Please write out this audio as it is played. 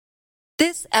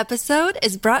This episode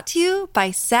is brought to you by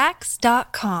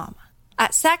Sax.com.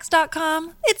 At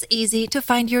Sax.com, it's easy to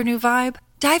find your new vibe.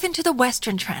 Dive into the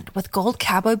Western trend with gold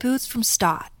cowboy boots from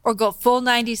Stott, or go full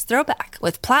 90s throwback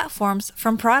with platforms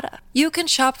from Prada. You can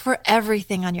shop for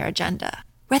everything on your agenda,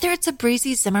 whether it's a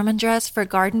breezy Zimmermann dress for a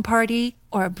garden party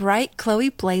or a bright Chloe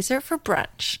blazer for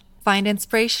brunch. Find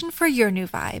inspiration for your new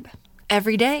vibe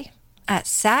every day at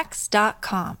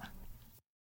Sax.com.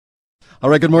 All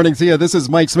right, good morning to you. This is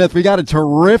Mike Smith. We got a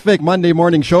terrific Monday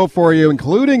morning show for you,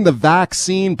 including the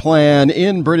vaccine plan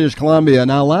in British Columbia.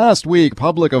 Now, last week,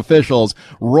 public officials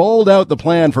rolled out the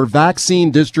plan for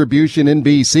vaccine distribution in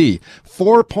BC.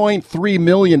 4.3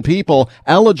 million people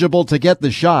eligible to get the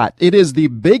shot. It is the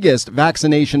biggest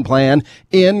vaccination plan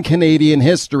in Canadian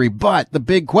history. But the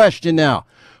big question now,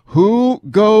 who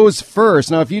goes first?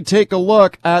 Now, if you take a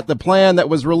look at the plan that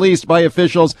was released by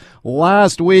officials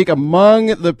last week, among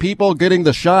the people getting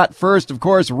the shot first, of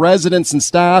course, residents and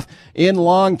staff in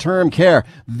long-term care.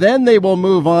 Then they will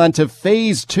move on to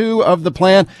phase 2 of the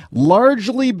plan,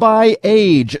 largely by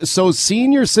age. So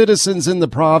senior citizens in the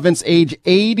province, age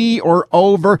 80 or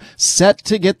over, set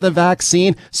to get the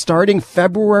vaccine starting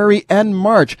February and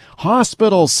March.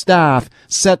 Hospital staff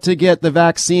set to get the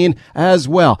vaccine as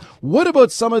well. What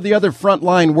about some of the other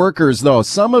frontline workers, though?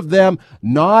 Some of them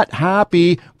not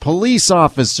happy. Police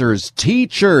officers,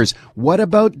 teachers. What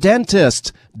about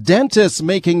dentists? Dentists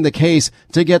making the case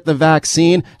to get the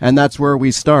vaccine, and that's where we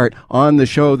start on the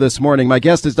show this morning. My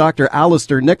guest is Dr.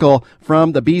 Alistair Nicol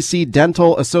from the BC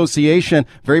Dental Association.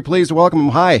 Very pleased to welcome him.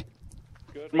 Hi.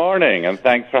 Good morning, and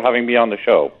thanks for having me on the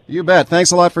show. You bet.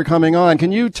 Thanks a lot for coming on.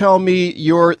 Can you tell me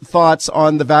your thoughts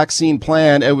on the vaccine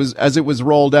plan as it was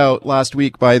rolled out last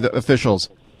week by the officials?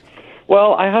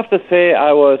 Well, I have to say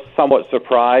I was somewhat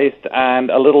surprised and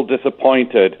a little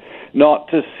disappointed not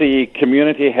to see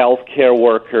community healthcare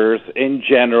workers in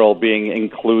general being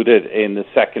included in the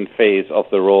second phase of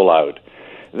the rollout.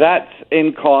 That's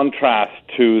in contrast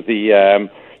to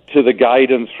the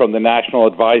guidance from the National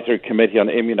Advisory Committee on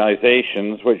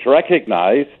Immunizations, which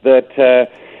recognized that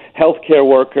healthcare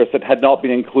workers that had not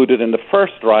been included in the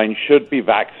first round should be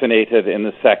vaccinated in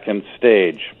the second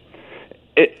stage.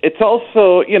 It's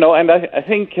also, and I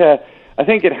think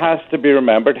it has to be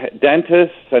remembered,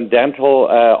 dentists and dental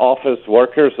office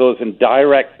workers, those in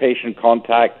direct patient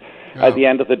contact, at the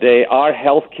end of the day, are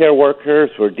healthcare workers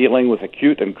who are dealing with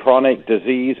acute and chronic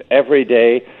disease every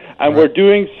day, and we're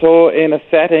doing so in a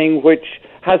setting which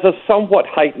has a somewhat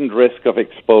heightened risk of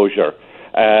exposure.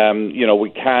 We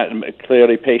can't,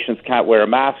 clearly patients can't wear a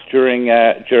mask during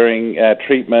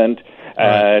treatment.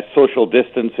 Social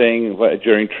distancing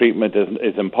during treatment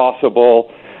is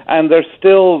impossible. And there's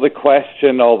still the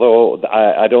question, although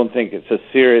I don't think it's as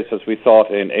serious as we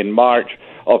thought in March,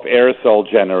 of aerosol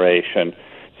generation.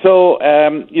 So,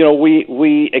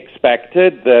 we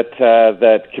expected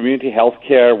that community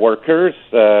healthcare workers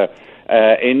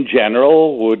in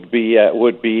general would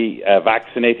be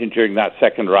vaccinated during that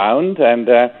second round. And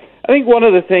I think one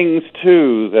of the things,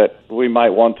 too, that we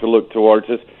might want to look towards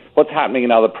is what's happening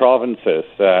in other provinces.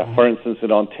 For instance,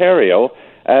 in Ontario,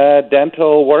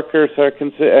 dental workers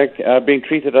are being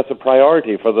treated as a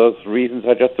priority for those reasons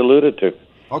I just alluded to.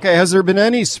 Okay, has there been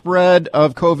any spread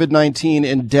of COVID-19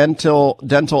 in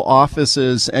dental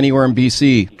offices anywhere in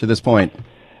BC to this point?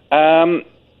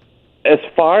 As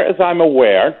far as I'm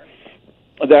aware,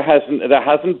 there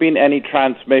hasn't been any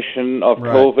transmission of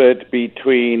COVID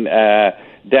between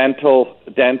dental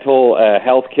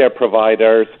healthcare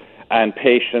providers and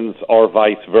patients, or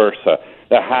vice versa.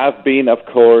 There have been, of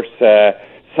course,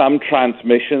 some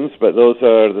transmissions, but those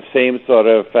are the same sort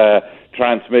of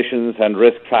transmissions and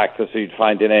risk factors you'd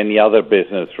find in any other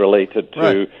business related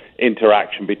to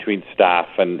interaction between staff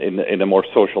and in a more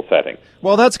social setting.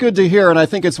 Well, that's good to hear, and I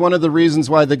think it's one of the reasons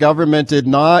why the government did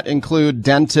not include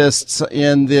dentists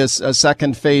in this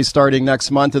second phase starting next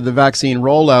month of the vaccine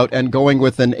rollout and going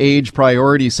with an age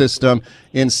priority system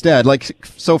instead.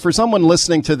 So for someone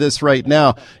listening to this right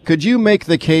now, could you make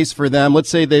the case for them? Let's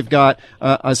say they've got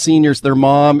a senior, their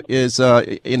mom is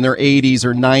in their 80s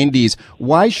or 90s.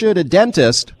 Why should a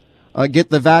dentist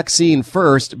get the vaccine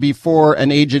first before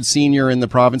an aged senior in the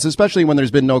province, especially when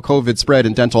there's been no COVID spread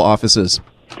in dental offices?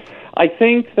 I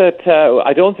think that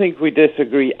I don't think we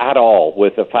disagree at all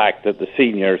with the fact that the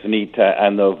seniors need to,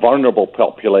 and the vulnerable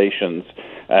populations,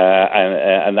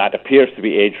 and that appears to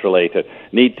be age-related,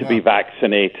 need to be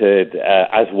vaccinated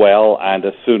as well and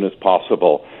as soon as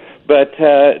possible. But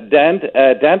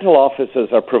dental offices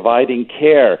are providing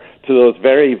care to those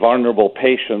very vulnerable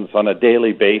patients on a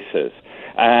daily basis.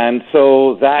 And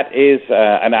so that is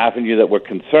an avenue that we're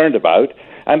concerned about.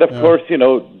 And of course,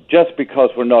 just because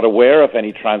we're not aware of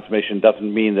any transmission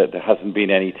doesn't mean that there hasn't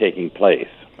been any taking place.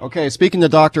 Okay, speaking to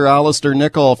Dr. Alistair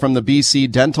Nicholl from the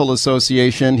BC Dental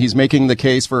Association, he's making the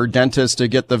case for dentists to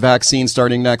get the vaccine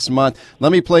starting next month.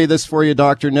 Let me play this for you,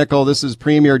 Dr. Nicholl. This is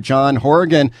Premier John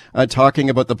Horgan talking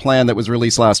about the plan that was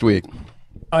released last week.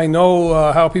 I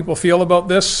know how people feel about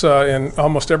this in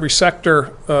almost every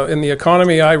sector in the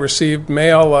economy. I received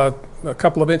mail a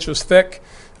couple of inches thick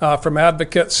from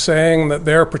advocates saying that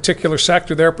their particular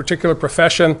sector, their particular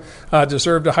profession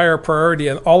deserved a higher priority,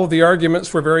 and all of the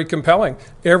arguments were very compelling.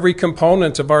 Every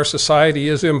component of our society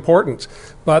is important,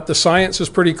 but the science is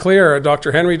pretty clear.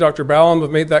 Dr. Henry, Dr. Ballin have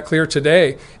made that clear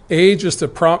today. Age is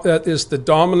the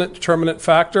dominant determinant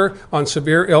factor on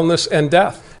severe illness and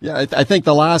death. Yeah, I think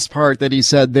the last part that he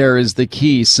said there is the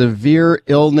key, severe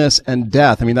illness and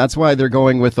death. I mean, that's why they're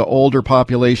going with the older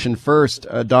population first,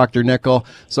 Dr. Nicholl.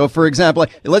 So, for example,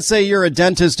 let's say you're a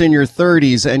dentist in your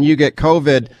 30s and you get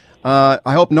COVID. I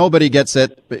hope nobody gets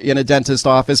it in a dentist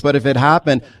office, but if it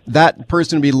happened, that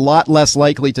person would be a lot less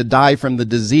likely to die from the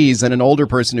disease than an older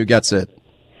person who gets it,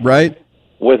 right?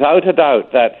 Without a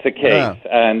doubt, that's the case. Yeah.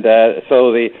 And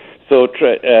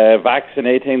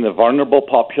vaccinating the vulnerable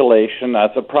population as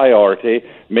a priority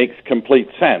makes complete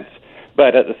sense.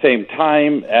 But at the same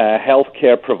time,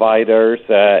 healthcare providers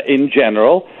in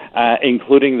general,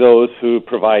 including those who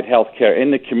provide healthcare in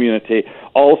the community,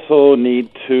 also need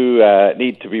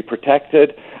to be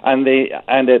protected. And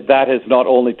that is not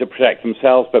only to protect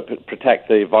themselves, but protect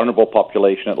the vulnerable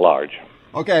population at large.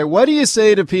 Okay, what do you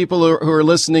say to people who are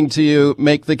listening to you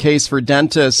make the case for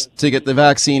dentists to get the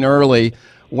vaccine early,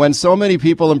 when so many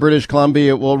people in British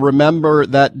Columbia will remember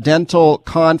that dental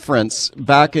conference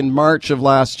back in March of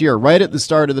last year, right at the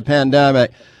start of the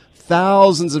pandemic?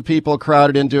 Thousands of people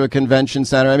crowded into a convention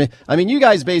center. I mean, you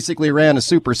guys basically ran a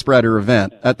super spreader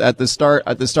event at the start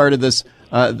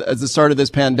of this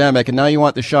pandemic, and now you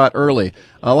want the shot early.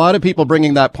 A lot of people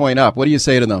bringing that point up. What do you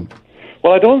say to them?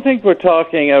 Well, I don't think we're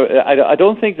talking. I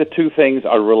don't think the two things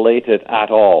are related at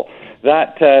all.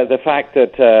 That the fact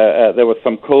that there was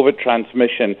some COVID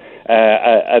transmission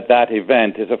at that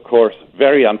event is, of course,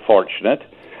 very unfortunate.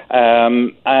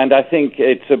 And I think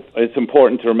it's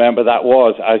important to remember that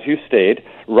was, as you stated,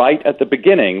 right at the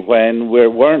beginning when we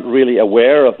weren't really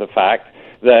aware of the fact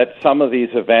that some of these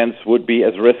events would be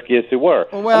as risky as they were.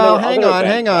 Well, hang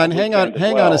on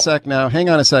a sec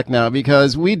now,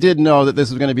 because we did know that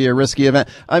this was going to be a risky event.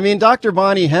 I mean, Dr.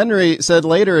 Bonnie Henry said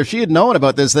later if she had known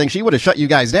about this thing, she would have shut you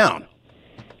guys down.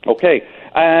 Okay,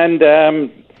 and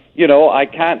I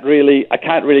can't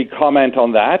really comment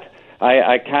on that.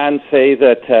 I can say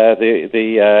that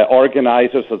the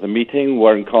organizers of the meeting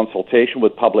were in consultation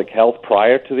with public health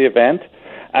prior to the event,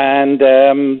 and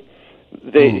there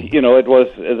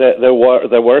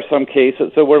were some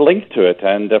cases that were linked to it,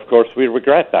 and of course we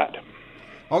regret that.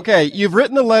 Okay, you've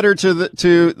written a letter to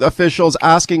the officials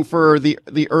asking for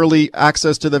the early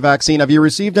access to the vaccine. Have you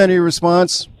received any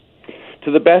response?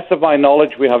 To the best of my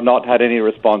knowledge, we have not had any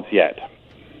response yet.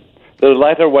 The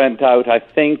letter went out, I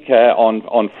think,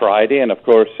 on Friday, and of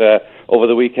course, over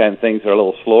the weekend things are a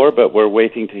little slower, but we're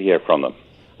waiting to hear from them.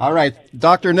 All right,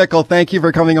 Dr. Nicholl, thank you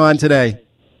for coming on today.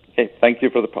 Okay, thank you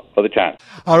for the chance.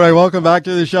 All right, welcome back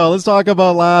to the show. Let's talk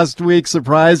about last week's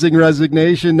surprising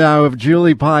resignation now of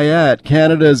Julie Payette,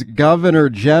 Canada's Governor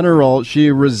General.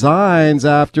 She resigns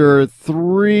after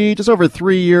just over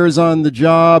 3 years on the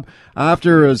job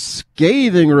after a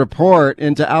scathing report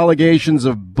into allegations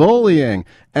of bullying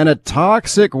and a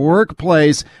toxic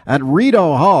workplace at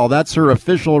Rideau Hall. That's her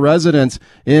official residence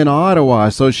in Ottawa.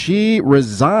 So she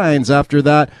resigns after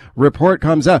that report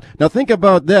comes out. Now think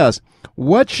about this.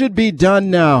 What should be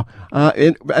done now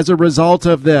as a result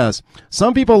of this?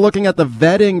 Some people looking at the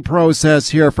vetting process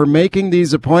here for making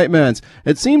these appointments.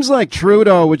 It seems like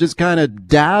Trudeau was just kind of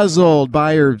dazzled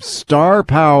by her star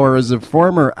power as a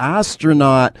former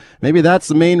astronaut. Maybe that's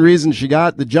the main reason she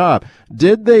got the job.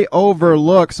 Did they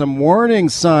overlook some warning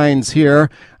signs here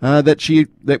that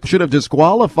should have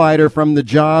disqualified her from the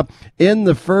job in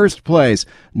the first place?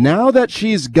 Now that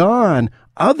she's gone,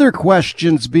 other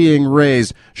questions being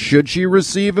raised. Should she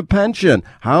receive a pension?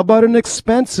 How about an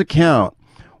expense account?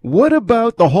 What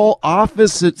about the whole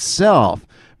office itself?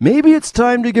 Maybe it's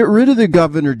time to get rid of the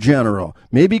Governor General.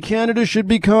 Maybe Canada should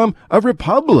become a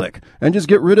republic and just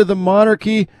get rid of the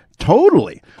monarchy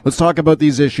totally. Let's talk about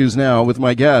these issues now with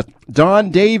my guest,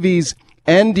 Don Davies,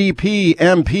 NDP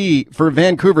MP for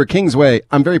Vancouver Kingsway.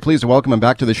 I'm very pleased to welcome him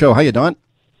back to the show. How you, Don?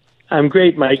 I'm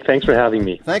great, Mike. Thanks for having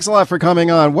me. Thanks a lot for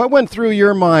coming on. What went through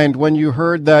your mind when you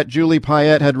heard that Julie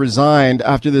Payette had resigned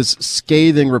after this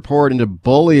scathing report into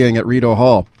bullying at Rideau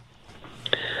Hall?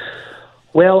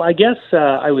 Well, I guess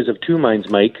I was of two minds,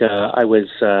 Mike. I was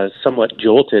somewhat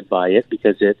jolted by it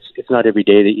because it's not every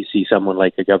day that you see someone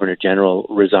like a Governor General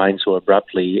resign so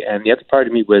abruptly. And the other part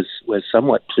of me was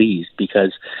somewhat pleased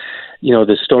because,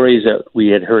 the stories that we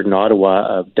had heard in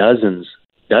Ottawa of dozens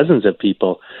of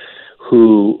people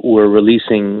who were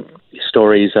releasing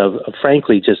stories of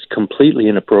frankly, just completely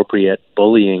inappropriate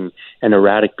bullying and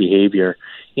erratic behavior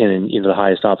in the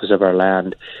highest office of our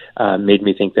land, made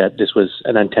me think that this was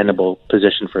an untenable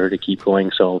position for her to keep going.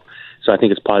 So I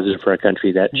think it's positive for our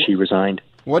country that she resigned.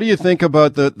 What do you think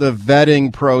about the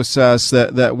vetting process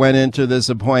that went into this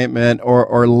appointment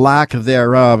or lack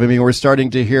thereof? I mean, we're starting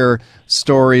to hear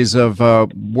stories of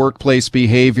workplace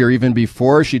behavior even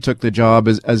before she took the job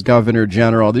as Governor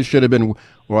General. This should have been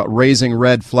raising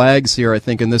red flags here, I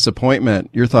think, in this appointment.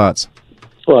 Your thoughts?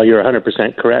 Well, you're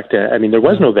 100% correct. I mean, there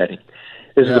was no vetting.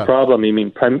 This is the problem. I mean,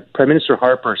 Prime Minister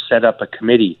Harper set up a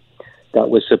committee that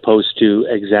was supposed to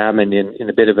examine in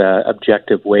a bit of an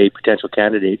objective way potential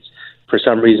candidates. For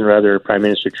some reason or other, Prime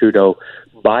Minister Trudeau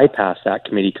bypassed that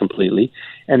committee completely,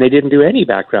 and they didn't do any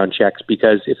background checks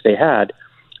because if they had,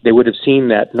 they would have seen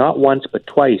that not once but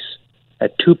twice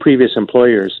at two previous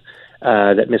employers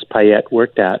that Ms. Payette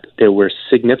worked at, there were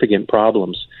significant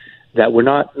problems that were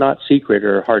not secret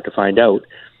or hard to find out.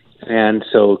 And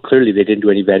so clearly they didn't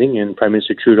do any vetting, and Prime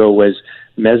Minister Trudeau was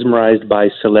mesmerized by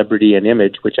celebrity and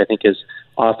image, which I think is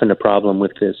often a problem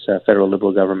with this federal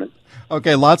Liberal government.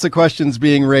 Okay, lots of questions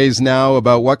being raised now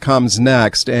about what comes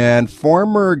next. And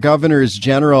former governors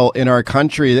general in our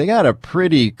country, they got a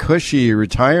pretty cushy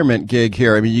retirement gig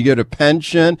here. I mean, you get a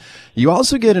pension. You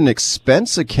also get an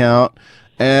expense account.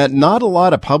 And not a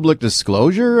lot of public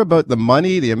disclosure about the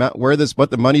money, the amount, what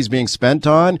the money's being spent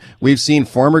on. We've seen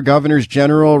former governors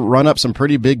general run up some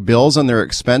pretty big bills on their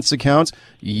expense accounts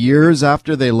years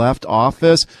after they left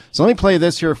office. So let me play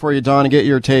this here for you, Don, and get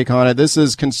your take on it. This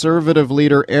is Conservative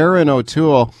leader Aaron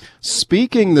O'Toole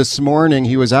speaking this morning.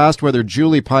 He was asked whether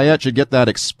Julie Payette should get that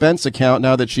expense account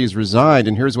now that she's resigned.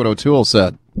 And here's what O'Toole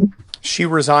said. She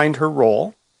resigned her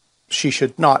role. She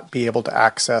should not be able to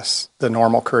access the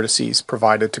normal courtesies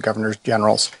provided to governors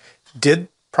generals. Did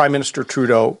Prime Minister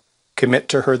Trudeau commit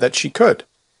to her that she could?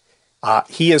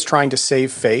 He is trying to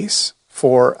save face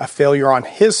for a failure on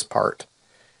his part.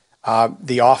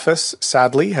 The office,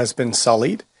 sadly, has been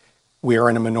sullied. We are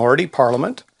in a minority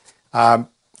parliament.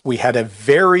 We had a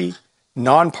very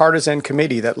nonpartisan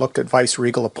committee that looked at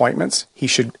vice-regal appointments. He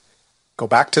should go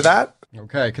back to that.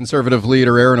 Okay, Conservative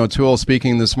leader Aaron O'Toole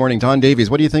speaking this morning. Don Davies,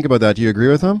 what do you think about that? Do you agree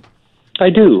with him? I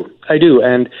do.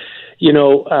 And,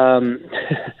 I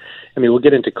mean, we'll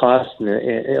get into costs.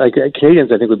 Like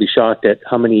Canadians, I think, would be shocked at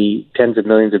how many tens of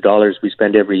millions of dollars we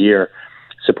spend every year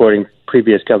supporting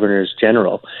previous governors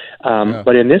general.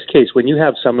 But in this case, when you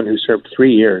have someone who served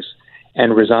 3 years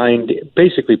and resigned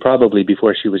basically probably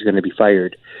before she was going to be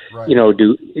fired, right.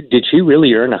 Did she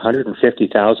really earn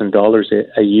 $150,000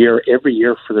 a year every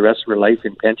year for the rest of her life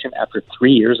in pension after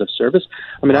 3 years of service?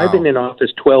 I mean, wow. I've been in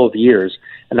office 12 years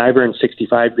and I've earned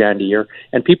 $65,000 a year,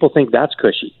 and people think that's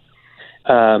cushy.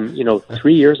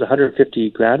 3 years,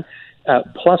 $150,000,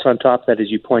 plus on top of that,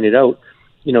 as you pointed out,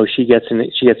 she gets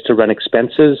to run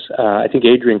expenses. I think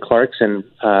Adrienne Clarkson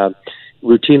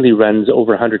routinely runs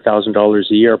over $100,000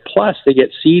 a year. Plus, they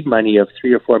get seed money of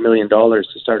 $3 or $4 million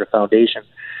to start a foundation.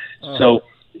 So,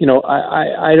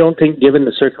 I don't think, given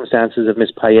the circumstances of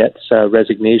Ms. Payette's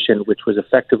resignation, which was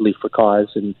effectively for cause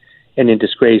and in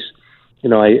disgrace, the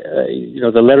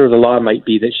letter of the law might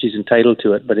be that she's entitled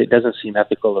to it, but it doesn't seem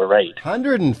ethical or right.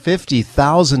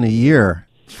 $150,000 a year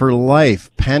for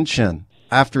life pension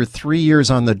after 3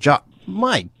 years on the job.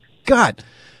 My God.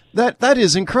 That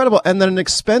is incredible. And then an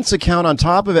expense account on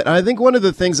top of it. And I think one of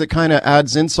the things that kind of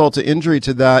adds insult to injury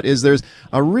to that is there's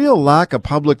a real lack of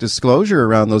public disclosure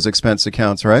around those expense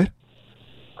accounts, right?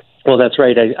 Well, that's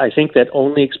right. I think that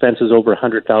only expenses over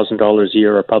 $100,000 a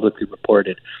year are publicly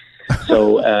reported.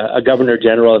 So a governor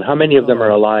general, and how many of them are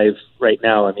alive right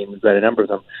now? I mean, we've got a number of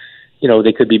them.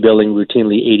 They could be billing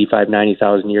routinely $85,000,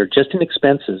 $90,000 a year just in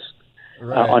expenses.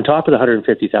 Right. On top of the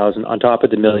 $150,000, on top of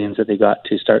the millions that they got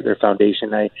to start their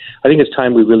foundation. I think it's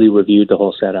time we really reviewed the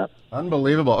whole setup.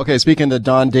 Unbelievable. Okay, speaking to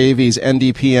Don Davies,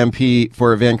 NDP MP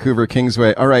for Vancouver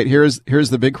Kingsway. All right, here's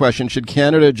the big question. Should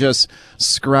Canada just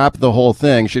scrap the whole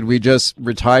thing? Should we just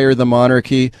retire the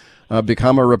monarchy,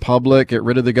 become a republic, get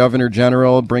rid of the Governor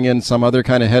General, bring in some other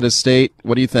kind of head of state?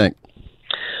 What do you think?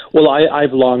 Well,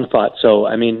 I've long thought so.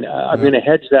 I mean, I'm going to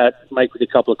hedge that, Mike, with a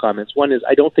couple of comments. One is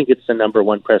I don't think it's the number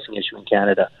one pressing issue in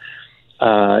Canada.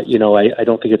 I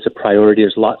don't think it's a priority.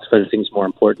 There's lots of other things more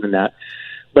important than that.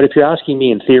 But if you're asking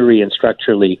me in theory and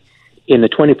structurally, in the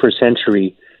 21st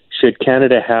century, should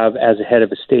Canada have as a head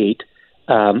of a state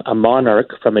a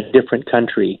monarch from a different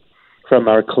country, from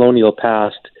our colonial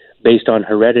past, based on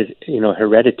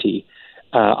heredity?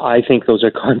 I think those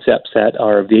are concepts that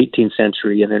are of the 18th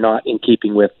century, and they're not in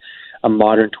keeping with a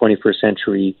modern 21st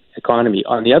century economy.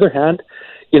 On the other hand,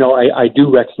 I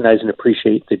do recognize and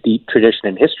appreciate the deep tradition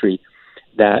and history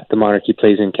that the monarchy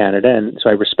plays in Canada, and so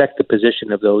I respect the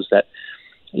position of those that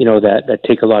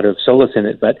take a lot of solace in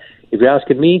it. But if you're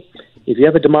asking me, if you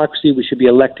have a democracy, we should be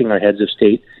electing our heads of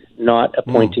state, not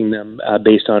appointing them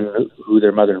based on who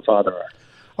their mother and father are.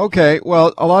 Okay,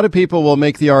 well, a lot of people will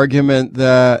make the argument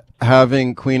that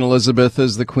having Queen Elizabeth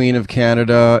as the Queen of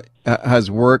Canada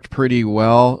has worked pretty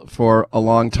well for a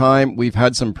long time. We've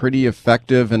had some pretty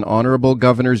effective and honorable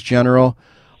governors general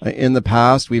in the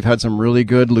past. We've had some really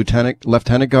good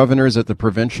lieutenant governors at the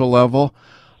provincial level.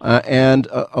 And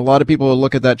a lot of people will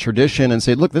look at that tradition and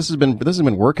say, look, this has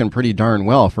been working pretty darn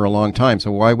well for a long time.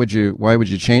 So why would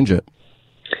you change it?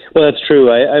 Well, that's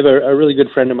true. I have a really good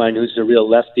friend of mine who's a real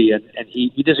lefty, and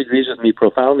he disagrees with me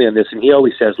profoundly on this. And he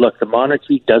always says, look, the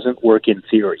monarchy doesn't work in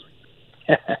theory.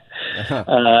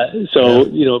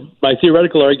 My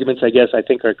theoretical arguments, I guess, I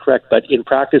think are correct, but in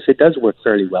practice, it does work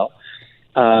fairly well.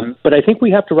 But I think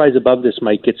we have to rise above this,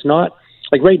 Mike. It's not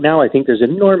like right now, I think there's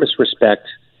enormous respect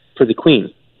for the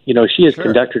Queen. She has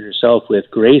conducted herself with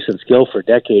grace and skill for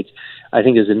decades. I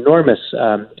think there's enormous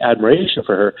admiration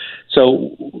for her.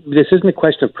 So this isn't a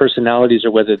question of personalities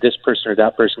or whether this person or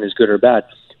that person is good or bad.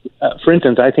 For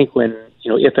instance, I think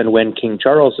if and when King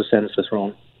Charles ascends the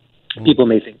throne, people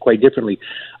may think quite differently.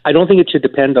 I don't think it should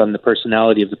depend on the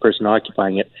personality of the person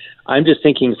occupying it. I'm just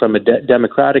thinking from a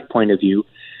democratic point of view.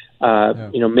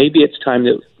 Maybe it's time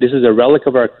that this is a relic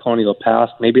of our colonial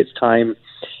past. Maybe it's time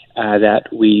that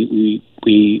we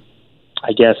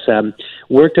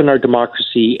worked on our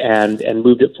democracy and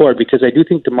moved it forward, because I do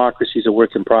think democracy is a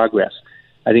work in progress.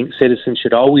 I think citizens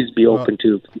should always be open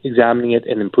to examining it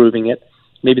and improving it.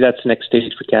 Maybe that's the next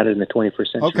stage for Canada in the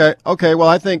 21st century. Okay. Well,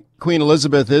 I think Queen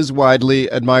Elizabeth is widely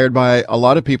admired by a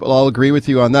lot of people. I'll agree with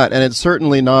you on that. And it's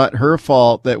certainly not her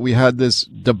fault that we had this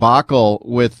debacle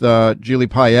with Julie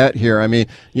Payette here. I mean,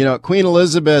 Queen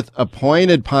Elizabeth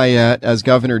appointed Payette as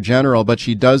Governor General, but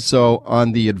she does so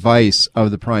on the advice of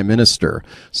the Prime Minister.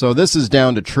 So this is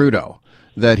down to Trudeau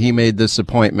that he made this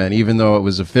appointment, even though it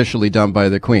was officially done by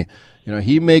the Queen.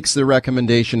 He makes the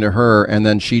recommendation to her, and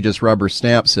then she just rubber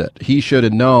stamps it. He should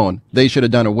have known. They should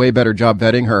have done a way better job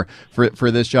vetting her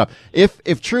for this job.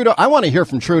 If Trudeau, I want to hear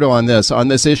from Trudeau on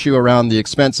this issue around the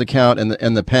expense account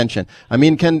and the pension. I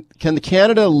mean, can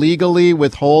Canada legally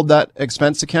withhold that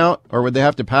expense account, or would they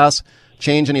have to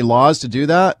change any laws to do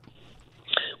that?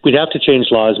 We'd have to change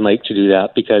laws, Mike, to do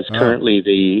that, because currently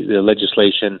the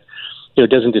legislation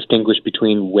doesn't distinguish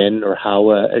between when or how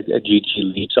a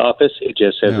GG leaves office. It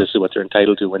just says this is what they're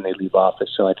entitled to when they leave office.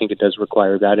 So I think it does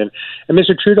require that. And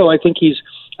Mr. Trudeau, I think he's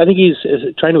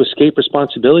trying to escape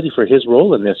responsibility for his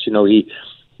role in this.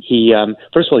 He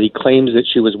first of all, he claims that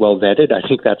she was well vetted. I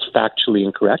think that's factually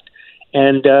incorrect.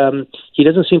 And he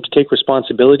doesn't seem to take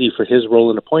responsibility for his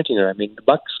role in appointing her. I mean, the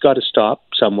buck's got to stop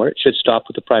somewhere. It should stop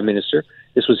with the Prime Minister.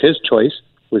 This was his choice.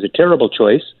 It was a terrible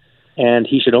choice, and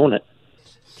he should own it.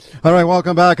 All right,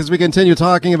 welcome back as we continue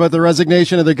talking about the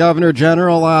resignation of the Governor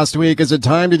General last week. Is it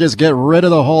time to just get rid of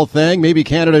the whole thing? Maybe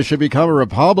Canada should become a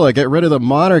republic, get rid of the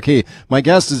monarchy. My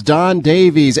guest is Don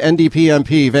Davies, NDP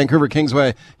MP, Vancouver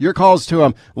Kingsway. Your calls to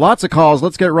him. Lots of calls.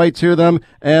 Let's get right to them.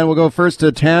 And we'll go first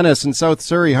to Tanis in South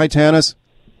Surrey. Hi, Tanis.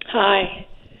 Hi.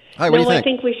 Hi, what do you think? I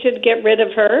think we should get rid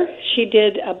of her. She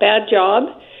did a bad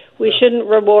job. We shouldn't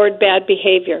reward bad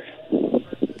behavior.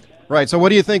 Right. So what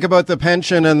do you think about the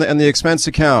pension and the expense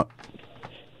account?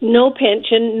 No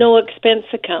pension, no expense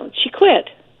account. She quit.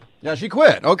 Yeah, she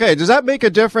quit. Okay. Does that make a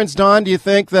difference, Don? Do you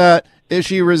think that if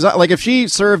she if she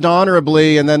served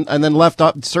honorably and then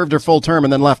served her full term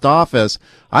and then left office,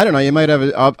 I don't know, you might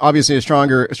have obviously a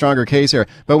stronger case here.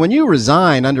 But when you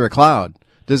resign under a cloud,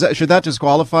 should that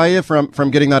disqualify you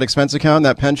from getting that expense account,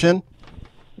 that pension?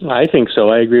 I think so.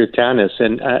 I agree with Tanis.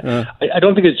 And I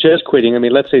don't think it's just quitting. I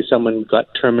mean, let's say someone got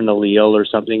terminally ill or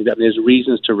something. There's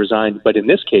reasons to resign. But in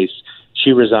this case,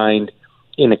 she resigned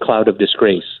in a cloud of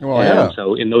disgrace.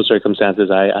 So in those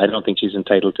circumstances, I don't think she's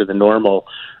entitled to the normal,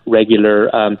 regular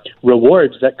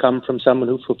rewards that come from someone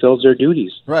who fulfills their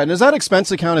duties. Right. And is that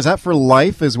expense account, is that for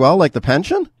life as well, like the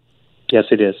pension? Yes,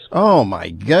 it is. Oh, my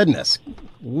goodness.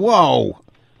 Whoa.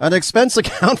 An expense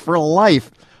account for life.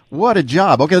 What a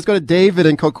job. Okay, let's go to David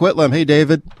in Coquitlam. Hey,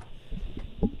 David.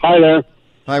 Hi there.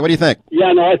 Hi, what do you think?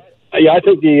 Yeah, no, I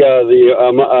think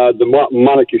the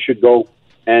monarchy should go,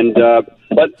 and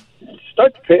but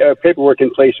start paperwork in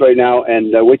place right now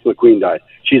and wait till the Queen dies.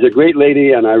 She's a great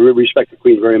lady, and I really respect the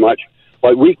Queen very much.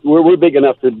 But we're big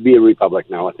enough to be a republic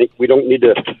now. I think we don't need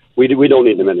to. We don't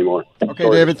need them anymore. Okay,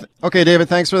 David. Okay, David.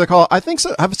 Thanks for the call. I think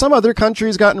so. Have some other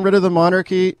countries gotten rid of the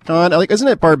monarchy? Like, isn't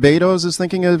it Barbados is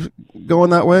thinking of going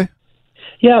that way?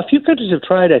 Yeah, a few countries have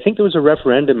tried. I think there was a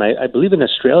referendum, I believe, in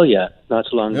Australia not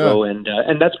so long ago, and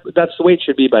that's the way it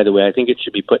should be. By the way, I think it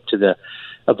should be put to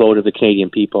a vote of the Canadian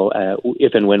people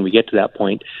if and when we get to that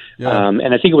point. Yeah.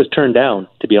 And I think it was turned down.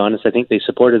 To be honest, I think they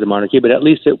supported the monarchy, but at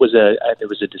least there was a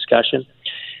discussion.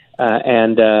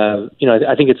 I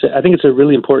think it's a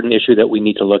really important issue that we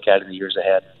need to look at in the years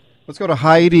ahead. Let's go to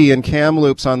Heidi and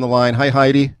Kamloops on the line. Hi,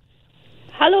 Heidi.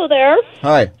 Hello there.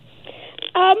 Hi.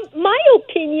 My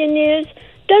opinion is,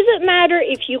 doesn't matter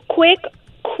if you quit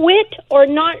or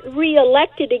not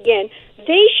re-elected again.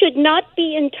 They should not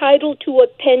be entitled to a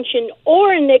pension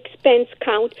or an expense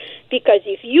count, because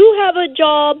if you have a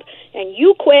job and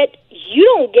you quit, you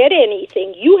don't get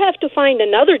anything. You have to find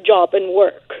another job and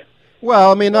work. Well,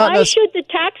 I mean, why should the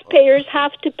taxpayers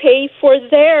have to pay for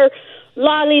their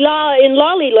lolly-la in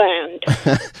Lollyland?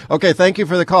 Okay, thank you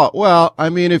for the call. Well, I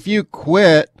mean, if you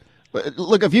quit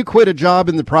a job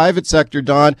in the private sector,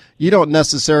 Don, you don't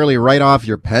necessarily write off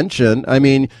your pension. I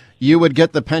mean, you would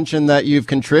get the pension that you've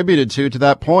contributed to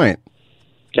that point.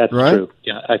 That's right? True.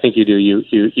 Yeah, I think you do.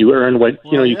 You earn what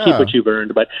you keep what you've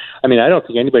earned. But I mean, I don't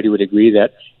think anybody would agree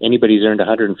that anybody's earned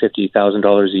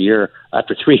 $150,000 a year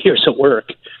after 3 years of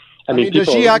work. I mean, does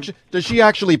she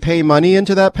actually pay money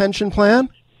into that pension plan?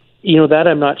 You know, that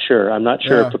I'm not sure. I'm not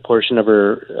sure if a portion of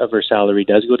her salary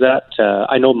does go to that.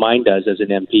 I know mine does as an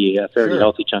MP. A fairly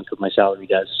healthy chunk of my salary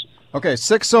does. Okay,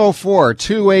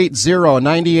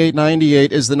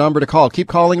 604-280-9898 is the number to call. Keep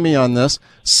calling me on this.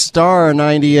 Star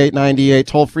 9898,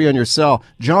 toll free on your cell.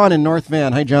 John in North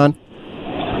Van. Hi, John.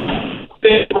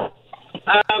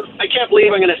 I can't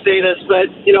believe I'm going to say this,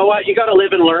 but you know what? You got to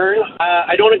live and learn.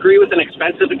 I don't agree with an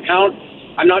expensive account.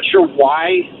 I'm not sure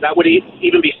why that would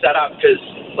even be set up, because,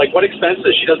 like, what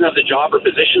expenses? She doesn't have the job or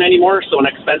position anymore, so an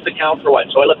expense account for what?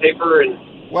 Toilet paper and...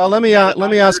 Well, let me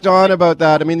ask Don about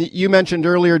that. I mean, you mentioned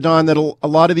earlier, Don, that a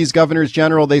lot of these governors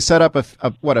general, they set up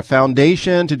a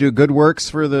foundation to do good works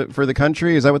for the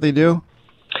country. Is that what they do?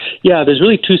 Yeah, there's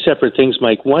really two separate things,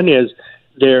 Mike. One is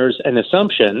there's an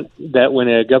assumption that when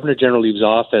a governor general leaves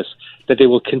office, that they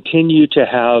will continue to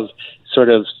have sort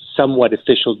of somewhat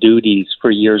official duties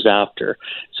for years after.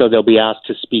 So they'll be asked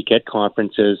to speak at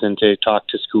conferences and to talk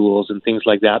to schools and things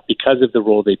like that because of the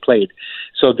role they played.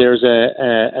 So there's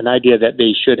an idea that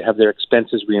they should have their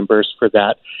expenses reimbursed for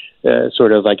that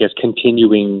sort of, I guess,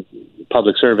 continuing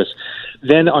public service.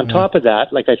 Then on top of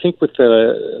that, like I think with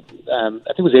I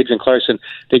think it was Adrienne Clarkson,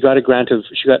 she got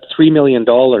 $3 million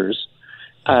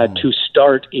to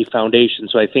start a foundation.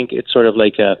 So I think it's sort of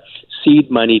like a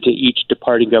seed money to each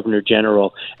departing governor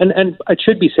general. And it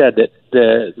should be said that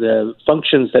the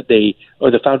functions that the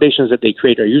foundations that they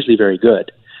create are usually very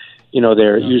good. You know,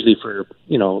 they're usually for,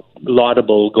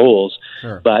 laudable goals.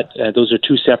 Sure. But those are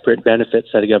two separate benefits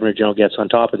that a governor general gets on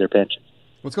top of their pension.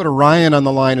 Let's go to Ryan on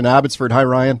the line in Abbotsford. Hi,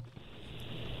 Ryan.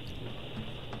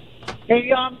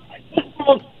 Hey,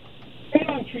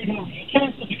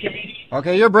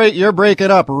 Okay, you're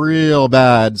breaking up real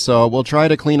bad, so we'll try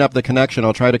to clean up the connection.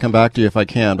 I'll try to come back to you if I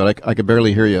can, but I could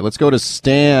barely hear you. Let's go to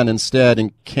Stan instead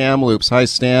in Kamloops. Hi,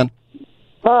 Stan.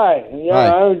 Hi. Yeah, Hi.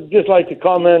 I would just like to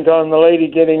comment on the lady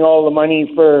getting all the money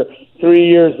for 3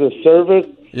 years of service.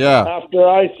 Yeah. After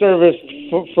I serviced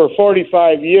for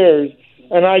 45 years,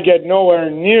 and I get nowhere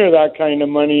near that kind of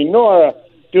money, nor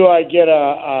do I get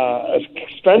a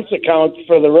expense account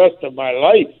for the rest of my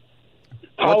life.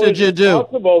 What did you do? How is it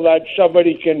possible that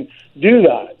somebody can do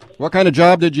that? What kind of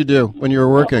job did you do when you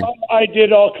were working? I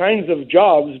did all kinds of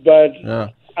jobs, but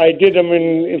I did them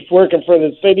in working for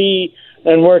the city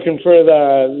and working for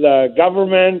the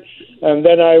government, and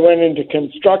then I went into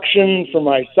construction for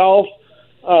myself.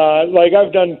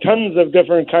 I've done tons of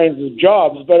different kinds of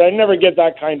jobs, but I never get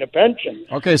that kind of pension.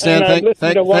 Okay, Stan, I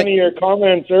listened to one of your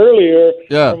comments earlier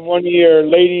from one of your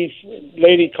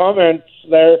lady comments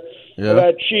there. Yeah.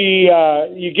 That you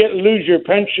lose your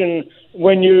pension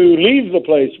when you leave the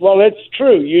place. Well, it's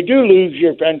true. You do lose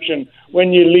your pension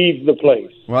when you leave the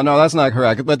place. Well, no, that's not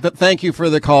correct. But thank you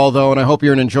for the call, though, and I hope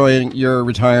you're enjoying your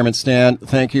retirement, Stan.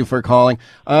 Thank you for calling.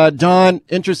 Don,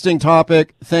 interesting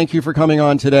topic. Thank you for coming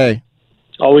on today.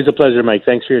 Always a pleasure, Mike.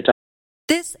 Thanks for your time.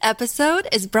 This episode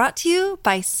is brought to you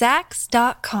by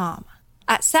Sax.com.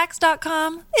 At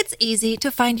Sax.com, it's easy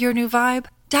to find your new vibe.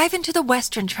 Dive into the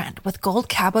Western trend with gold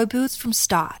cowboy boots from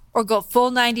Stott, or go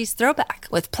full 90s throwback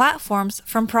with platforms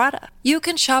from Prada. You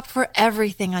can shop for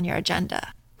everything on your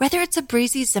agenda, Whether it's a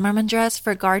breezy Zimmermann dress for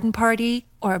a garden party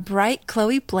or a bright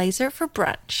Chloe blazer for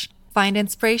brunch, find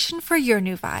inspiration for your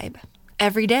new vibe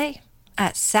every day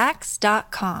at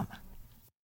Saks.com.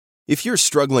 If you're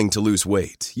struggling to lose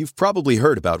weight, you've probably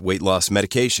heard about weight loss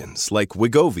medications like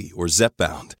Wegovy or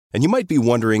Zepbound, and you might be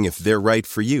wondering if they're right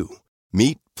for you.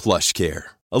 Meet PlushCare,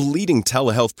 a leading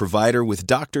telehealth provider with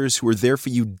doctors who are there for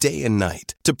you day and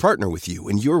night to partner with you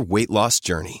in your weight loss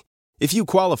journey. If you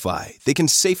qualify, they can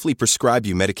safely prescribe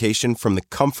you medication from the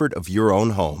comfort of your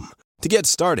own home. To get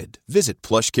started, visit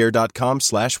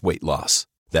plushcare.com/weight-loss.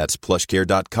 That's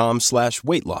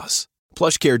plushcare.com/weight-loss.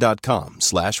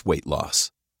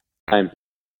 plushcare.com/weight-loss.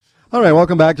 All right,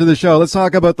 welcome back to the show. Let's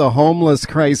talk about the homeless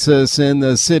crisis in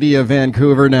the city of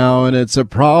Vancouver now, and it's a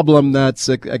problem that's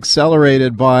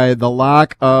accelerated by the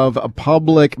lack of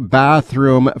public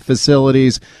bathroom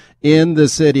facilities in the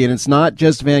city. And it's not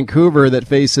just Vancouver that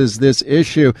faces this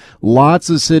issue. Lots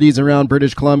of cities around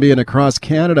British Columbia and across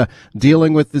Canada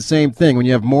dealing with the same thing. When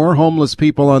you have more homeless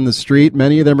people on the street,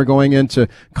 many of them are going into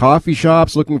coffee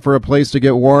shops looking for a place to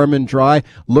get warm and dry,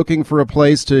 looking for a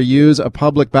place to use a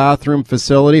public bathroom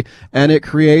facility, and it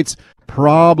creates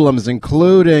problems,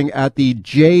 including at the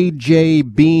JJ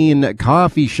Bean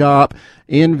coffee shop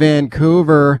in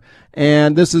Vancouver.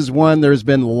 And this is one, there's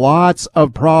been lots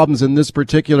of problems in this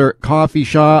particular coffee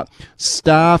shop.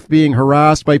 Staff being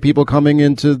harassed by people coming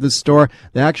into the store.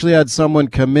 They actually had someone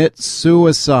commit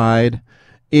suicide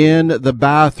in the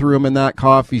bathroom in that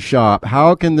coffee shop.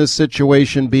 How can this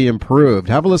situation be improved?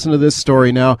 Have a listen to this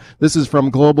story now. This is from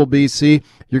Global BC.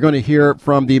 You're going to hear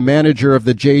from the manager of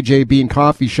the JJ Bean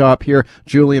coffee shop here,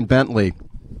 Julian Bentley.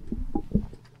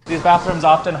 These bathrooms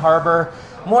often harbor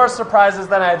more surprises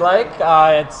than I'd like.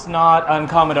 It's not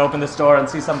uncommon to open the store and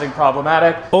see something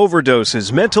problematic.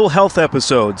 Overdoses, mental health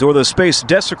episodes, or the space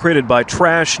desecrated by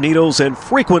trash, needles, and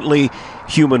frequently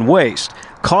human waste.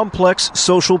 Complex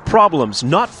social problems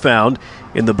not found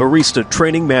in the barista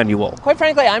training manual. Quite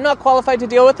frankly, I'm not qualified to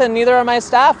deal with it, and neither are my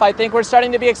staff. I think we're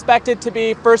starting to be expected to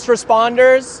be first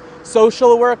responders,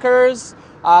 social workers,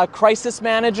 crisis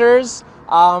managers,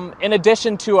 in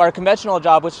addition to our conventional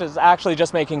job, which is actually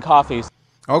just making coffees.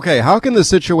 Okay, how can the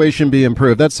situation be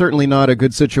improved? That's certainly not a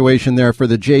good situation there for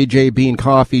the JJ Bean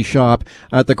coffee shop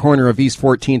at the corner of East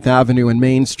 14th Avenue and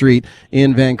Main Street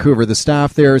in Vancouver. The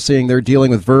staff there are saying they're dealing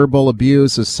with verbal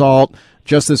abuse, assault.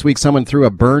 Just this week, someone threw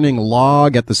a burning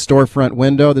log at the storefront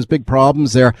window. There's big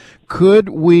problems there. Could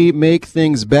we make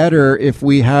things better if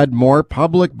we had more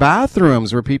public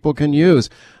bathrooms where people can use?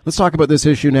 Let's talk about this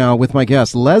issue now with my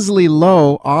guest, Leslie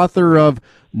Lowe, author of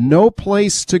No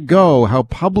Place to Go, How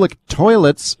Public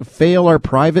Toilets Fail Our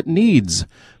Private Needs.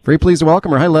 Very pleased to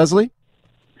welcome her. Hi, Leslie.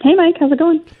 Hey, Mike. How's it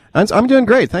going? I'm doing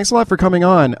great. Thanks a lot for coming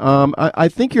on. I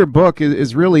think your book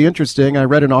is really interesting. I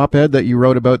read an op-ed that you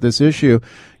wrote about this issue.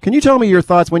 Can you tell me your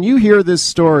thoughts when you hear this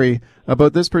story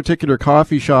about this particular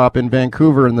coffee shop in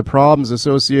Vancouver and the problems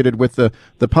associated with the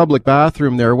public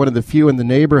bathroom there, one of the few in the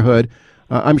neighborhood?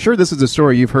 I'm sure this is a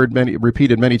story you've heard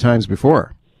repeated many times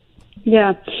before.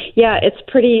 Yeah, it's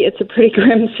a pretty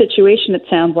grim situation, it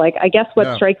sounds like. I guess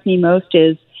what strikes me most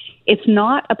is it's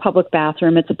not a public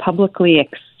bathroom, it's a publicly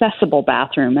accessible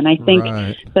bathroom. And I think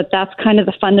that's kind of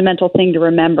the fundamental thing to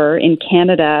remember. In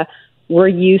Canada, we're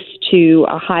used to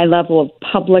a high level of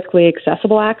publicly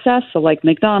accessible access. So like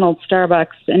McDonald's,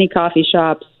 Starbucks, any coffee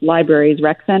shops, libraries,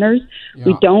 rec centers. Yeah.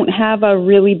 We don't have a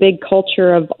really big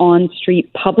culture of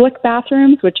on-street public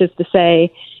bathrooms, which is to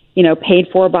say, paid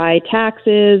for by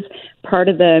taxes, part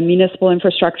of the municipal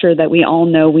infrastructure that we all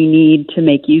know we need to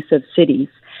make use of cities.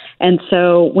 And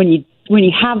so when you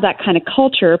have that kind of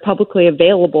culture, publicly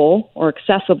available or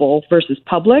accessible versus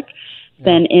public,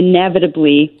 then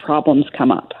inevitably problems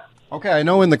come up. Okay, I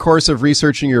know in the course of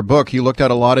researching your book, you looked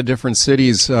at a lot of different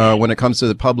cities when it comes to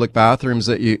the public bathrooms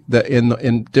that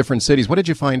in different cities. What did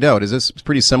you find out? Is this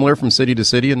pretty similar from city to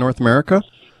city in North America?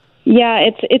 Yeah,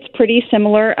 it's pretty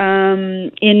similar.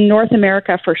 In North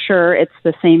America, for sure, it's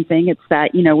the same thing. It's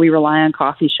that, we rely on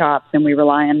coffee shops and we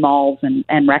rely on malls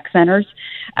and rec centers.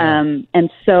 And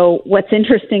so what's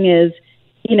interesting is,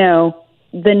 the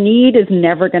need is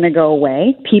never going to go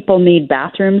away. People need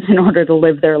bathrooms in order to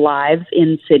live their lives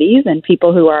in cities, and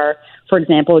people who are, for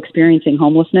example, experiencing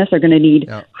homelessness are going to need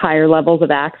higher levels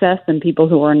of access than people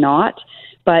who are not.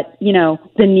 But, the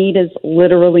need is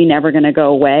literally never going to go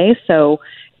away. So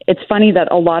it's funny that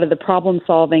a lot of the problem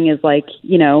solving is like,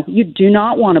 you do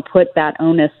not want to put that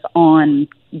onus on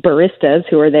baristas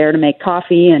who are there to make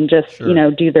coffee and just,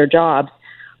 do their jobs.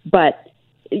 But,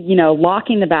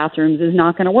 locking the bathrooms is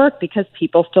not going to work because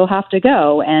people still have to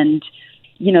go. And,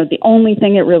 the only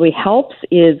thing that really helps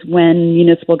is when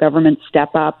municipal governments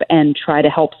step up and try to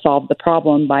help solve the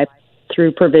problem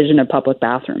through provision of public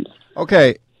bathrooms.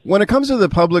 Okay. When it comes to the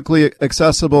publicly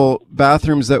accessible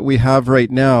bathrooms that we have right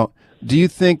now, do you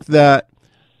think that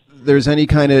there's any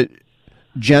kind of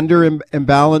gender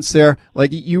imbalance there? Like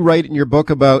you write in your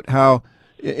book about how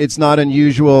it's not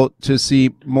unusual to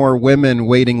see more women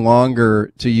waiting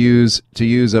longer to use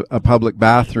a public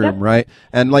bathroom, right?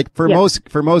 And like for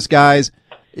most guys,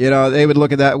 they would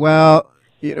look at that. Well,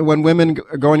 when women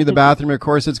are going to the bathroom, of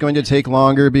course, it's going to take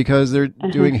longer because they're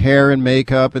doing hair and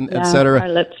makeup and et cetera. Or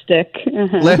lipstick.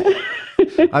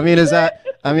 I mean, is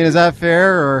that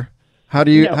fair, or how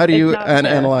do you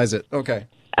analyze it? Okay.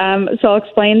 So I'll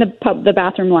explain the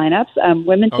bathroom lineups.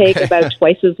 Women take about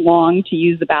twice as long to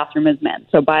use the bathroom as men.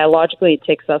 So biologically, it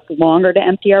takes us longer to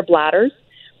empty our bladders.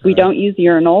 We don't use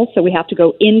urinals, so we have to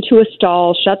go into a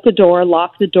stall, shut the door,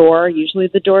 lock the door. Usually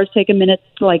the doors take a minute,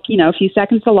 a few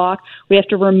seconds to lock. We have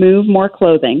to remove more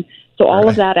clothing. So all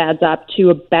of that adds up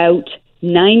to about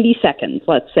 90 seconds,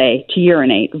 let's say, to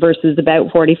urinate versus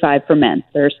about 45 for men.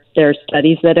 There's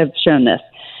studies that have shown this.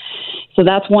 So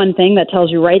that's one thing that tells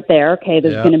you right there, okay,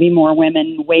 there's going to be more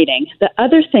women waiting. The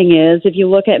other thing is, if you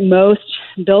look at most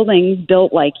buildings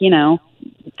built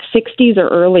 60s or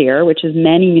earlier, which is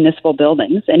many municipal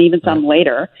buildings, and even some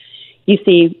later, you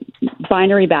see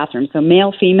binary bathrooms. So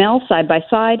male, female, side by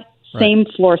side, same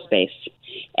floor space.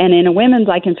 And in a women's,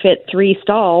 I can fit 3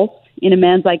 stalls. In a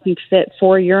men's, I can fit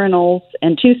 4 urinals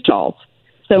and 2 stalls.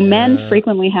 So men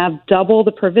frequently have double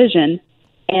the provision,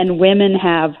 and women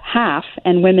have half,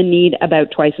 and women need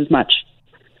about twice as much.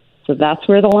 So that's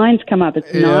where the lines come up.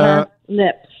 It's not our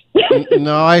lips.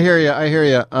 No, I hear you.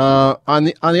 On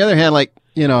the other hand,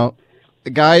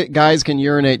 guys can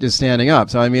urinate just standing up.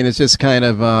 So I mean, it's just kind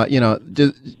of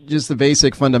just the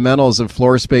basic fundamentals of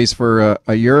floor space for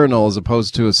a urinal as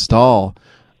opposed to a stall.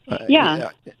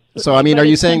 So I mean, are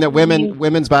you saying that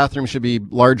women's bathrooms should be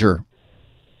larger?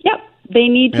 Yep, they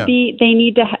need to be. They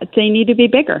need to be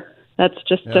bigger. That's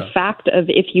just a fact of,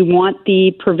 if you want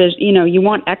the provision, you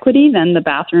want equity, then the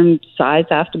bathroom size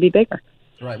has to be bigger.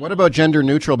 Right. What about gender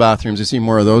neutral bathrooms? You see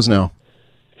more of those now.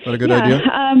 Is that a good idea?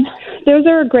 Those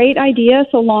are a great idea,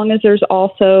 so long as there's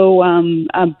also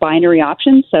a binary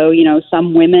option. So,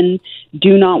 some women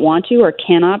do not want to or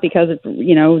cannot because of,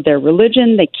 their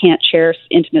religion. They can't share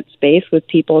intimate space with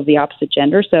people of the opposite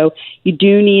gender. So you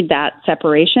do need that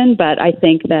separation. But I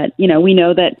think that, we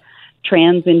know that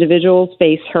trans individuals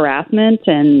face harassment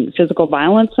and physical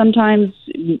violence sometimes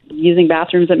using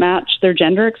bathrooms that match their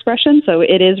gender expression. So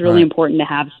it is really important to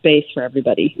have space for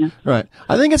everybody. Yeah. Right.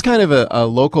 I think it's kind of a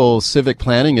local civic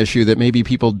planning issue that maybe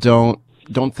people don't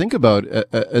think about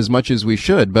as much as we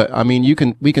should. But I mean,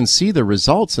 we can see the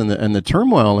results and the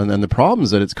turmoil and the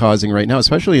problems that it's causing right now,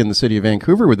 especially in the city of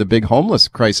Vancouver with the big homeless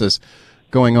crisis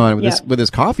going on with this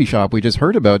coffee shop we just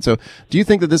heard about. So do you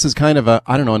think that this is kind of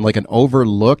an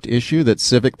overlooked issue that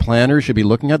civic planners should be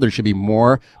looking at? There should be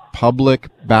more public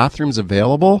bathrooms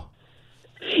available?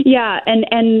 Yeah,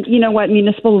 and you know what?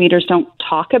 Municipal leaders don't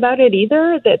talk about it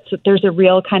either. There's a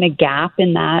real kind of gap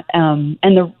in that, and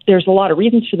there's a lot of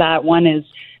reasons for that. One is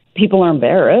people are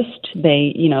embarrassed.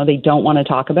 They don't want to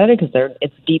talk about it because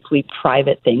it's deeply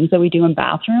private things that we do in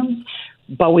bathrooms.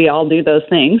 But we all do those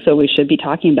things, so we should be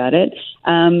talking about it.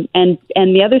 And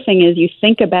the other thing is, you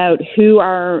think about who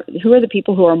are the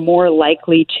people who are more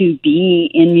likely to be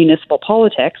in municipal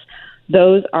politics.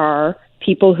 Those are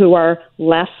people who are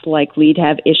less likely to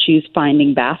have issues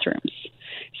finding bathrooms.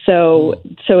 So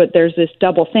there's this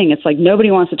double thing. It's like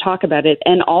nobody wants to talk about it,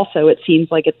 and also it seems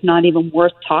like it's not even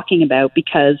worth talking about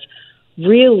because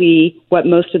really what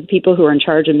most of the people who are in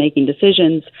charge of making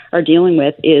decisions are dealing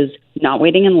with is not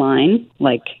waiting in line.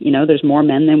 There's more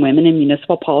men than women in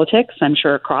municipal politics, I'm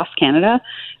sure, across Canada.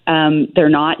 They're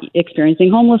not experiencing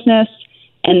homelessness.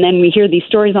 And then we hear these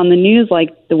stories on the news,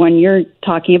 like the one you're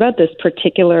talking about, this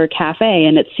particular cafe,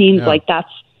 and it seems like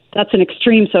that's an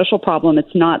extreme social problem.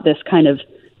 It's not this kind of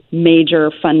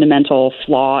major fundamental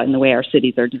flaw in the way our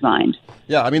cities are designed.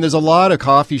 Yeah, I mean, there's a lot of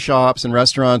coffee shops and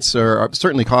restaurants, or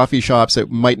certainly coffee shops, that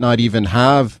might not even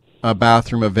have a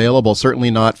bathroom available,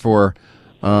 certainly not for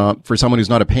someone who's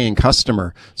not a paying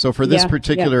customer. So for this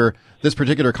particular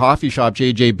coffee shop,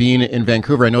 JJ Bean in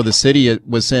Vancouver, I know the city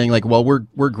was saying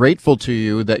we're grateful to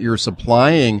you that you're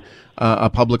supplying a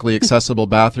publicly accessible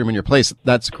bathroom in your place.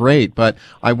 That's great, but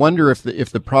I wonder if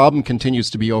the problem continues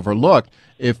to be overlooked,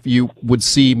 if you would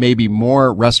see maybe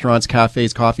more restaurants,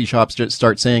 cafes, coffee shops just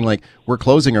start saying we're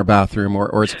closing our bathroom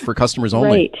or it's for customers only.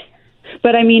 Right.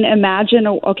 But I mean,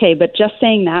 but just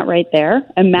saying that right there,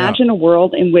 imagine a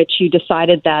world in which you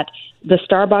decided that the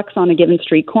Starbucks on a given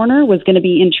street corner was going to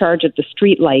be in charge of the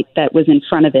street light that was in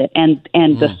front of it and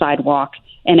the sidewalk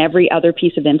and every other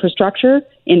piece of infrastructure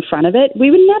in front of it. We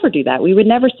would never do that. We would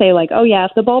never say like, oh yeah,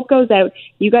 if the bulb goes out,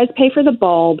 you guys pay for the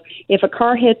bulb. If a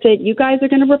car hits it, you guys are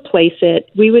going to replace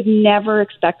it. We would never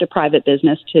expect a private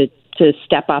business to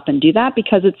step up and do that,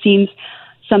 because it seems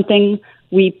something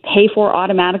we pay for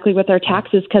automatically with our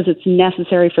taxes because it's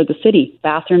necessary for the city.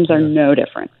 Bathrooms are no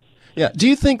different. Yeah. Do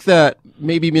you think that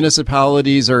maybe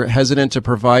municipalities are hesitant to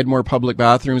provide more public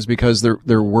bathrooms because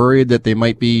they're worried that they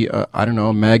might be, a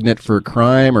magnet for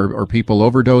crime or people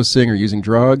overdosing or using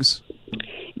drugs?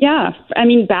 Yeah. I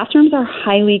mean, bathrooms are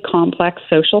highly complex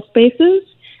social spaces.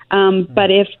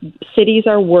 But if cities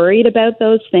are worried about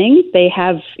those things, they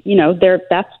have,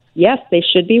 yes, they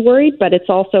should be worried, but it's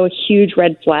also a huge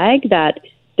red flag that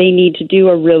they need to do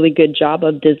a really good job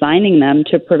of designing them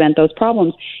to prevent those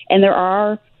problems. And there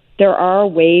are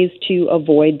ways to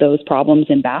avoid those problems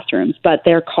in bathrooms, but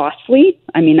they're costly.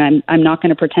 I mean, I'm not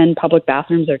going to pretend public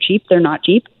bathrooms are cheap. They're not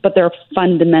cheap, but they're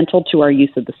fundamental to our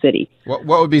use of the city. What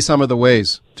would be some of the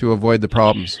ways to avoid the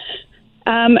problems?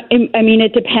 I mean,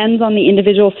 it depends on the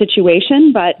individual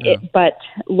situation, but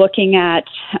looking at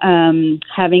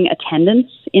having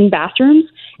attendance in bathrooms,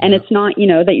 and it's not,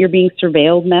 that you're being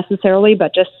surveilled necessarily,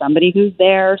 but just somebody who's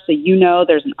there, so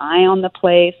there's an eye on the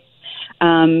place.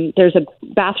 There's a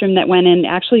bathroom that went in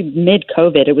actually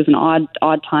mid-COVID. It was an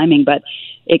odd timing, but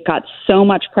it got so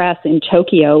much press in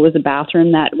Tokyo. It was a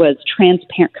bathroom that was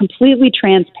completely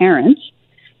transparent.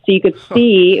 So you could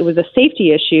see it was a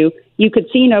safety issue. You could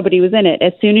see nobody was in it.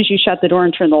 As soon as you shut the door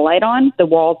and turned the light on, the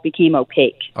walls became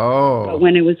opaque. Oh. But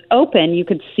when it was open, you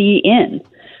could see in.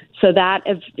 So that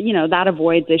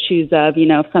avoids issues of,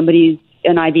 if somebody's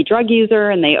an IV drug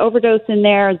user and they overdose in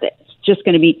there, it's just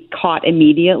going to be caught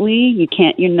immediately. You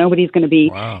can't, nobody's going to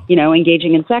be,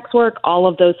 engaging in sex work. All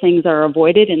of those things are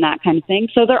avoided and that kind of thing.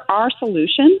 So there are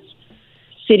solutions.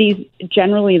 Cities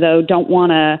generally, though, don't want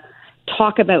to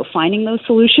talk about finding those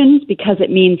solutions because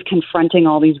it means confronting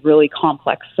all these really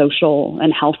complex social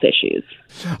and health issues.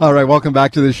 All right, welcome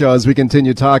back to the show as we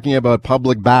continue talking about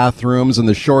public bathrooms and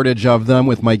the shortage of them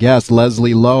with my guest,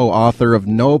 Leslie Lowe, author of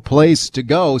No Place to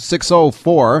Go.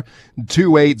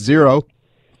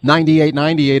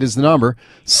 604-280-9898 is the number.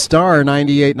 Star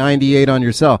 9898 on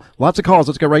your cell. Lots of calls.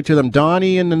 Let's get right to them.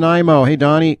 Donnie in Nanaimo. Hey,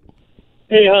 Donnie.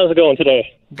 Hey, how's it going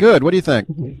today? Good. What do you think?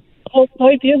 Well, the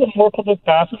idea of more public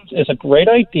bathrooms is a great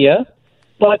idea,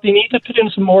 but they need to put in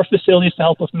some more facilities to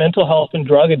help with mental health and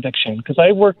drug addiction. Because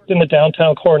I worked in the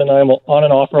downtown core in Nanaimo on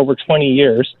and off for over 20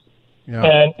 years,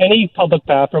 and any public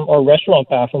bathroom or restaurant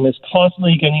bathroom is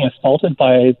constantly getting assaulted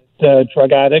by the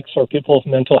drug addicts or people with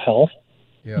mental health.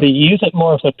 Yeah. They use it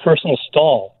more as a personal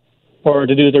stall or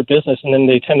to do their business, and then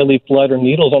they tend to leave blood or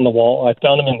needles on the wall. I've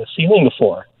found them in the ceiling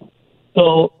before.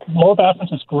 So more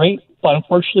bathrooms is great, but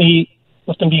unfortunately,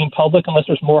 with them being public, unless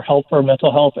there's more help for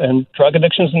mental health and drug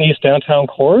addictions in these downtown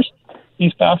cores,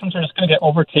 these bathrooms are just going to get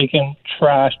overtaken,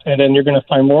 trashed, and then you're going to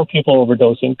find more people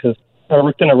overdosing. Because I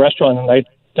worked in a restaurant and I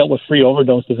dealt with 3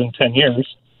 overdoses in 10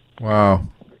 years. Wow.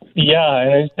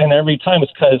 Yeah, and every time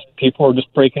it's because people are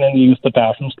just breaking in to use the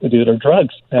bathrooms to do their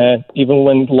drugs. And even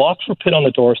when locks were put on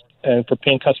the doors and for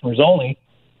paying customers only,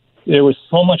 there was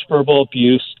so much verbal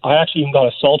abuse. I actually even got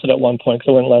assaulted at one point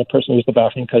because I wouldn't let a person use the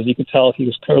bathroom because you could tell he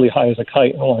was clearly high as a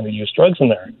kite and wanted to use drugs in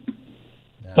there.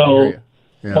 So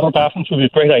more bathrooms would be a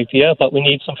great idea, but we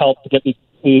need some help to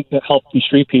help these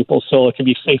street people so it can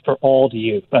be safe for all to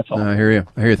use. That's all. I hear you.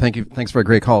 Thank you. Thanks for a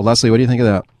great call. Leslie, what do you think of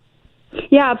that?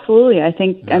 Yeah, absolutely. I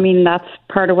think, I mean, that's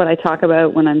part of what I talk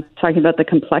about when I'm talking about the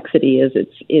complexity is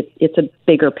it's a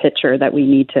bigger picture that we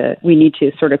need to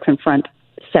sort of confront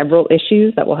several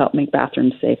issues that will help make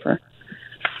bathrooms safer.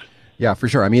 Yeah, for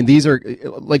sure. I mean, these are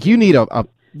like you need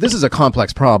this is a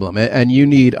complex problem and you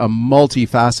need a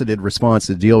multifaceted response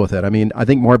to deal with it. I mean, I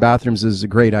think more bathrooms is a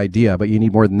great idea, but you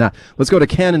need more than that. Let's go to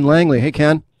Ken in Langley. Hey,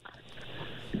 Ken.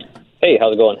 Hey,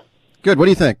 how's it going? Good. What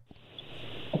do you think?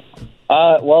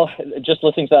 Well, just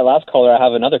listening to that last caller, I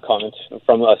have another comment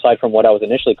aside from what I was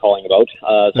initially calling about.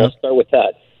 I'll start with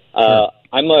that. Sure.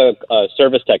 I'm a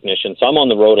service technician, so I'm on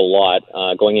the road a lot,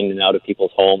 going in and out of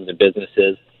people's homes and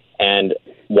businesses, and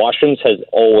washrooms has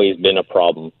always been a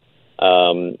problem.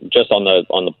 Just on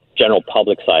the general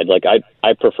public side, like I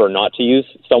prefer not to use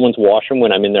someone's washroom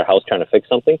when I'm in their house trying to fix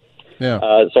something.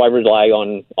 Yeah. So I rely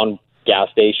on gas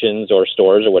stations or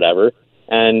stores or whatever.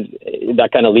 And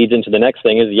that kind of leads into the next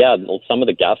thing is, some of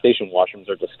the gas station washrooms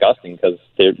are disgusting because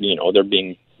they're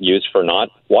being used for not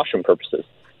washroom purposes.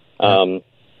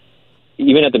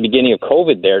 even at the beginning of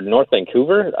COVID there, North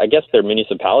Vancouver, I guess their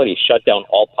municipality shut down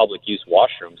all public use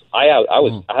washrooms. I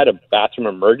had a bathroom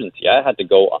emergency. I had to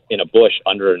go in a bush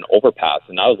under an overpass,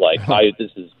 and I was like,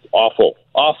 this is awful.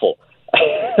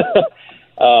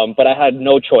 But I had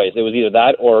no choice. It was either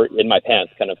that or in my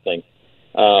pants kind of thing.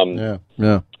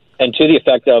 And to the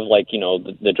effect of, like, you know,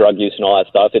 the drug use and all that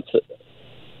stuff,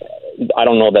 I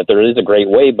don't know that there is a great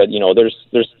way, but, you know, there's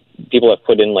people have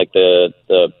put in like the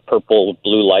purple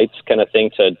blue lights kind of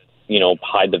thing to, you know,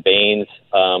 hide the veins.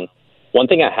 One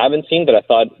thing I haven't seen that I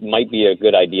thought might be a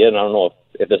good idea, and I don't know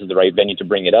if this is the right venue to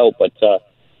bring it out, but,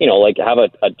 you know, like have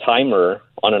a timer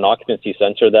on an occupancy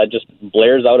sensor that just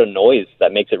blares out a noise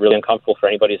that makes it really uncomfortable for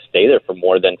anybody to stay there for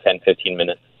more than 10, 15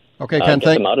 minutes. Okay, Ken,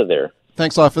 get them out of there.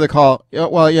 Thanks a lot for the call.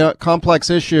 Complex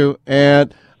issue,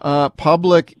 and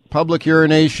public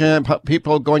urination,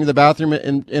 people going to the bathroom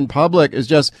in public is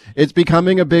just, it's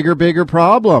becoming a bigger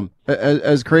problem.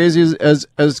 As crazy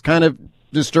as kind of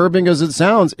disturbing as it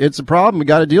sounds, it's a problem. We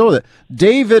got to deal with it.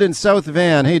 David in South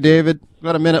Van. Hey, David,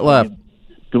 got a minute left.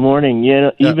 Good morning.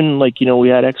 Even we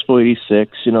had Expo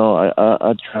 86,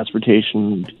 a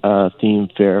transportation theme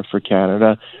fair for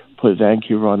Canada, put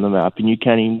Vancouver on the map, and you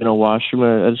can't even get a washroom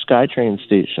at a SkyTrain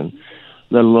station,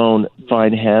 let alone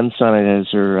find hand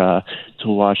sanitizer to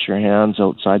wash your hands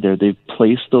outside there. They've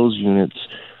placed those units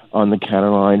on the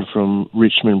Canada line from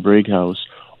Richmond Brighouse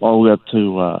all the way up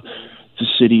to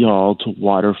City Hall, to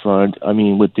Waterfront. I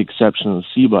mean, with the exception of the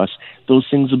C-Bus, those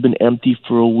things have been empty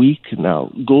for a week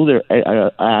now. Go there.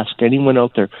 I ask anyone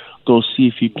out there, go see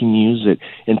if you can use it.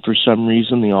 And for some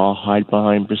reason, they all hide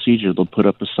behind procedure. They'll put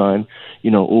up a sign,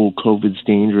 COVID's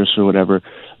dangerous or whatever.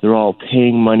 They're all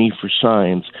paying money for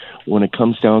signs. When it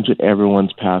comes down to it,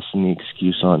 everyone's passing the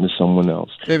excuse on to someone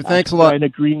else. David, thanks a lot. Find a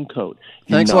green coat.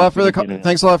 Thanks a lot for the call.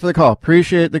 Thanks a lot for the call.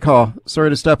 Appreciate the call. Sorry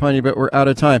to step on you, but we're out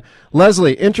of time.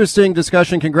 Leslie, interesting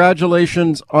discussion.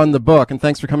 Congratulations on the book, and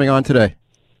thanks for coming on today.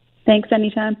 Thanks,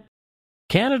 anytime.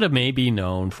 Canada may be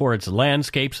known for its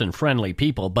landscapes and friendly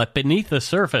people, but beneath the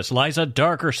surface lies a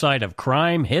darker side of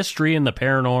crime, history, and the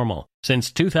paranormal.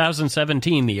 Since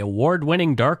 2017, the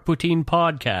award-winning Dark Poutine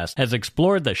podcast has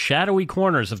explored the shadowy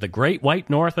corners of the Great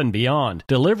White North and beyond,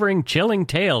 delivering chilling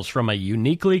tales from a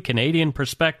uniquely Canadian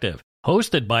perspective.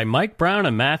 Hosted by Mike Brown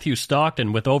and Matthew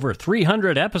Stockton, with over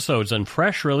 300 episodes and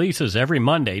fresh releases every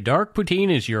Monday, Dark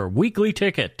Poutine is your weekly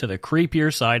ticket to the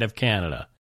creepier side of Canada.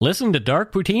 Listen to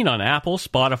Dark Poutine on Apple,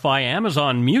 Spotify,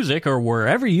 Amazon Music, or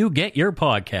wherever you get your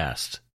podcasts.